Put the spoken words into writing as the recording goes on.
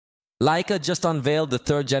Leica just unveiled the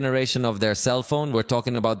third generation of their cell phone. We're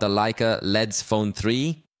talking about the Leica Leitz Phone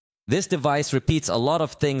 3. This device repeats a lot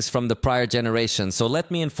of things from the prior generation, so let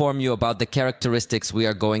me inform you about the characteristics we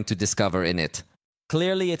are going to discover in it.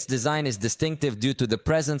 Clearly, its design is distinctive due to the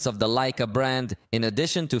presence of the Leica brand, in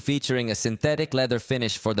addition to featuring a synthetic leather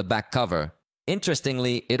finish for the back cover.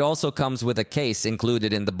 Interestingly, it also comes with a case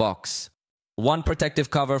included in the box. One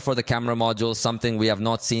protective cover for the camera module, something we have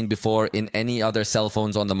not seen before in any other cell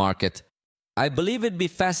phones on the market. I believe it'd be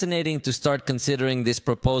fascinating to start considering this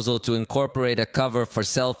proposal to incorporate a cover for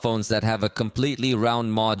cell phones that have a completely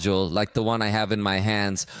round module, like the one I have in my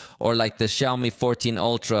hands, or like the Xiaomi 14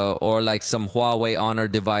 Ultra, or like some Huawei Honor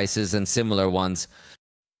devices and similar ones.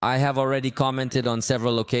 I have already commented on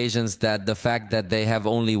several occasions that the fact that they have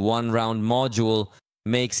only one round module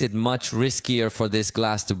makes it much riskier for this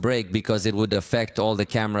glass to break because it would affect all the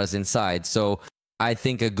cameras inside. So I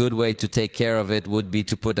think a good way to take care of it would be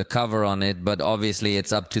to put a cover on it, but obviously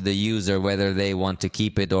it's up to the user whether they want to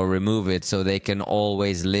keep it or remove it, so they can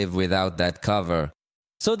always live without that cover.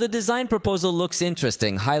 So the design proposal looks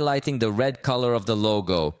interesting, highlighting the red color of the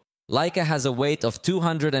logo. Leica has a weight of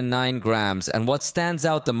 209 grams, and what stands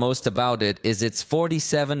out the most about it is its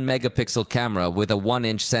 47 megapixel camera with a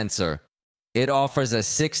 1-inch sensor. It offers a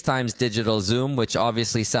 6x digital zoom, which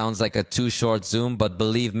obviously sounds like a too short zoom, but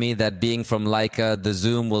believe me that being from Leica, the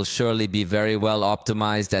zoom will surely be very well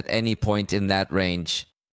optimized at any point in that range.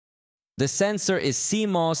 The sensor is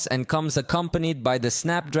CMOS and comes accompanied by the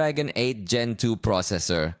Snapdragon 8 Gen 2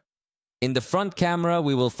 processor. In the front camera,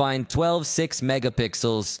 we will find 12.6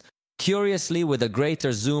 megapixels, curiously with a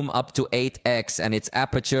greater zoom up to 8x, and its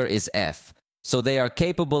aperture is f. So they are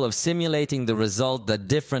capable of simulating the result that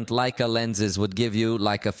different Leica lenses would give you,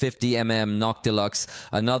 like a 50mm Noctilux,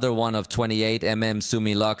 another one of 28mm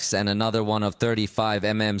Sumilux, and another one of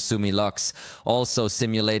 35mm Sumilux, also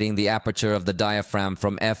simulating the aperture of the diaphragm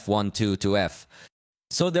from f1.2 to f.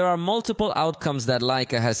 So there are multiple outcomes that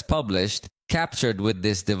Leica has published, captured with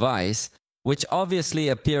this device, which obviously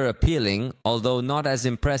appear appealing, although not as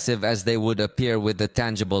impressive as they would appear with the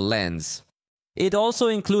tangible lens. It also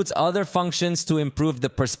includes other functions to improve the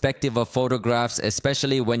perspective of photographs,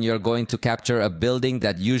 especially when you're going to capture a building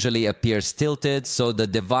that usually appears tilted, so the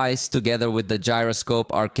device together with the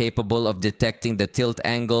gyroscope are capable of detecting the tilt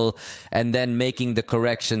angle and then making the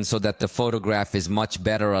correction so that the photograph is much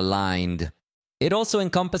better aligned. It also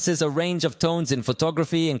encompasses a range of tones in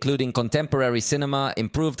photography, including contemporary cinema,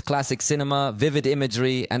 improved classic cinema, vivid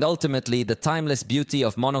imagery, and ultimately the timeless beauty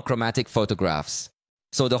of monochromatic photographs.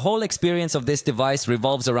 So the whole experience of this device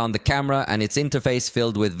revolves around the camera and its interface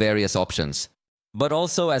filled with various options. But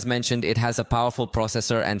also, as mentioned, it has a powerful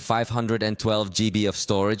processor and 512 GB of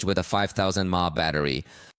storage with a 5000 mAh battery.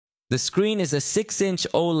 The screen is a 6-inch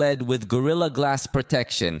OLED with Gorilla Glass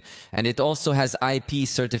protection, and it also has IP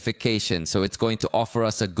certification, so it's going to offer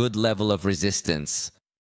us a good level of resistance.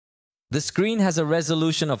 The screen has a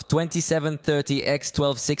resolution of 2730 x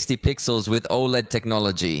 1260 pixels with OLED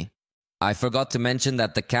technology. I forgot to mention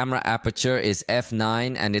that the camera aperture is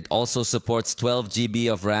f9 and it also supports 12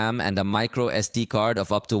 GB of RAM and a micro SD card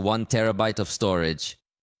of up to 1 TB of storage.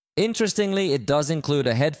 Interestingly, it does include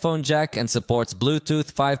a headphone jack and supports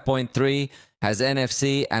Bluetooth 5.3, has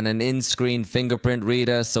NFC and an in-screen fingerprint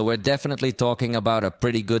reader, so we're definitely talking about a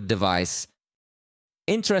pretty good device.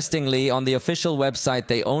 Interestingly, on the official website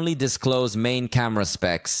they only disclose main camera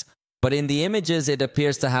specs. But in the images it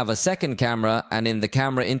appears to have a second camera, and in the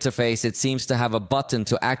camera interface it seems to have a button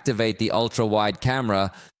to activate the ultra-wide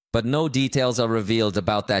camera, but no details are revealed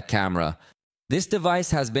about that camera. This device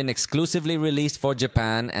has been exclusively released for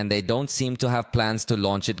Japan and they don't seem to have plans to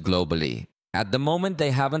launch it globally. At the moment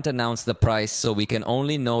they haven't announced the price, so we can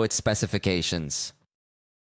only know its specifications.